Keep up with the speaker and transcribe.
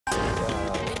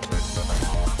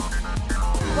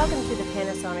Welcome to the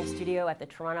Panasonic studio at the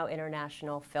Toronto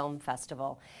International Film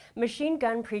Festival. Machine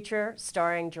Gun Preacher,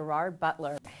 starring Gerard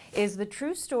Butler, is the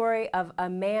true story of a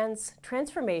man's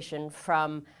transformation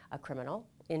from a criminal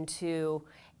into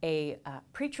a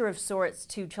preacher of sorts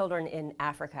to children in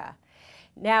Africa.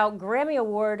 Now, Grammy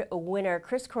Award winner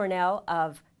Chris Cornell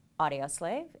of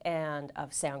Audioslave and of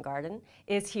Soundgarden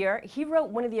is here. He wrote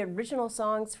one of the original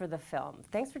songs for the film.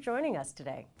 Thanks for joining us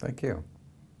today. Thank you.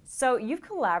 So you've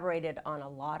collaborated on a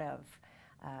lot of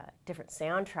different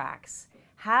soundtracks.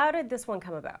 How did this one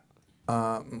come about?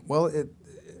 Well, it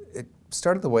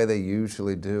started the way they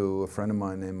usually do. A friend of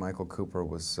mine named Michael Cooper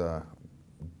was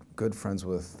good friends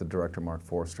with the director Mark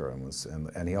Forster,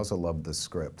 and he also loved the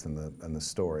script and the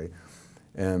story.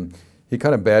 And he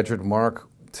kind of badgered Mark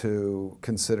to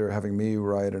consider having me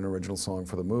write an original song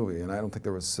for the movie, and I don't think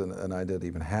there was an idea to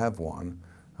even have one.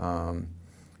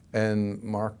 And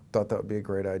Mark thought that would be a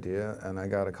great idea, and I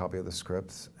got a copy of the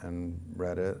script and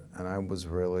read it, and I was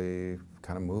really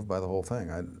kind of moved by the whole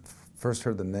thing. I first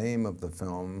heard the name of the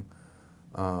film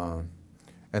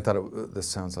and thought this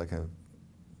sounds like a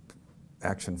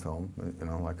action film,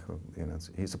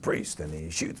 he's a priest and he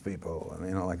shoots people,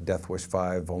 and like Death Wish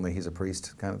 5, only he's a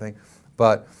priest kind of thing.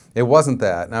 But it wasn't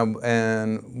that.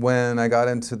 And when I got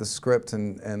into the script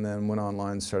and then went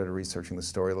online and started researching the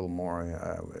story a little more,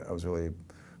 I was really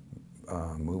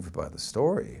moved by the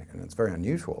story, and it's very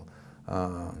unusual.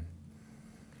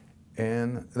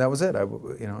 And that was it. I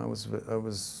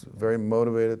was very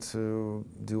motivated to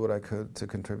do what I could to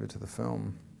contribute to the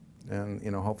film,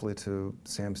 and hopefully to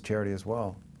Sam's charity as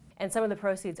well. And some of the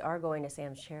proceeds are going to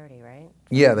Sam's charity, right?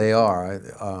 Yeah, they are.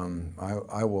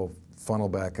 I will funnel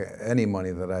back any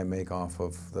money that I make off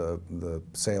of the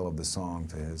sale of the song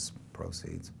to his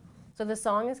proceeds. So the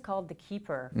song is called The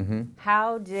Keeper. Mm-hmm.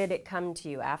 How did it come to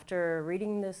you? After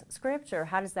reading the script, or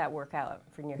how does that work out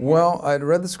from your head? Well, I'd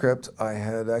read the script. I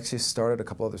had actually started a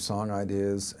couple other song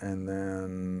ideas, and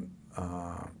then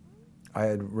I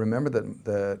had remembered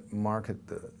that Mark,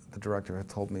 the director, had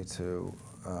told me to,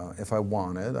 if I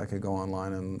wanted, I could go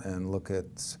online and look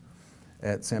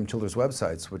at Sam Childers'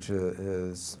 websites, which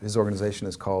is, his organization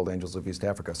is called Angels of East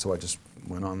Africa. So I just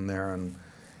went on there,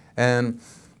 and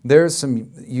there's some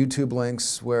YouTube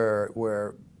links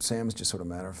where Sam's just sort of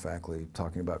matter-of-factly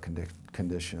talking about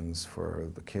conditions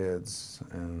for the kids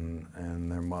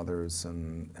and their mothers,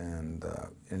 and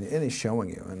he's showing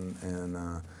you,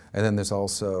 and then there's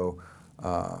also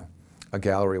a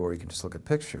gallery where you can just look at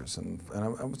pictures, and I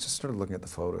was just started looking at the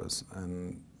photos,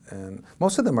 and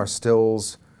most of them are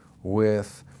stills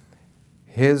with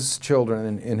his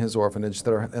children in his orphanage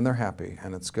and they're happy,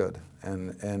 and it's good,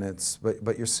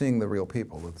 but you're seeing the real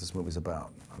people that this movie's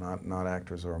about, not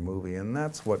actors or a movie, and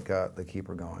that's what got The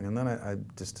Keeper going. And then I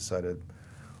just decided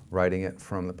writing it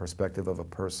from the perspective of a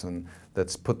person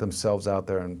that's put themselves out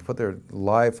there and put their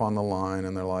life on the line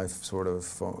and their life sort of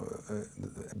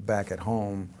back at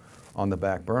home on the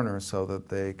back burner so that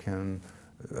they can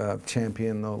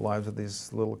champion the lives of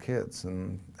these little kids,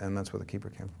 and that's where The Keeper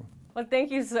came from. Well,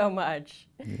 thank you so much.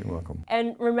 You're welcome.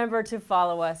 And remember to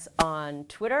follow us on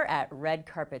Twitter at Red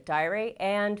Carpet Diary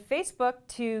and Facebook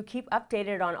to keep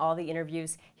updated on all the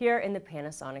interviews here in the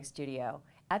Panasonic studio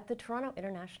at the Toronto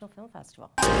International Film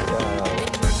Festival.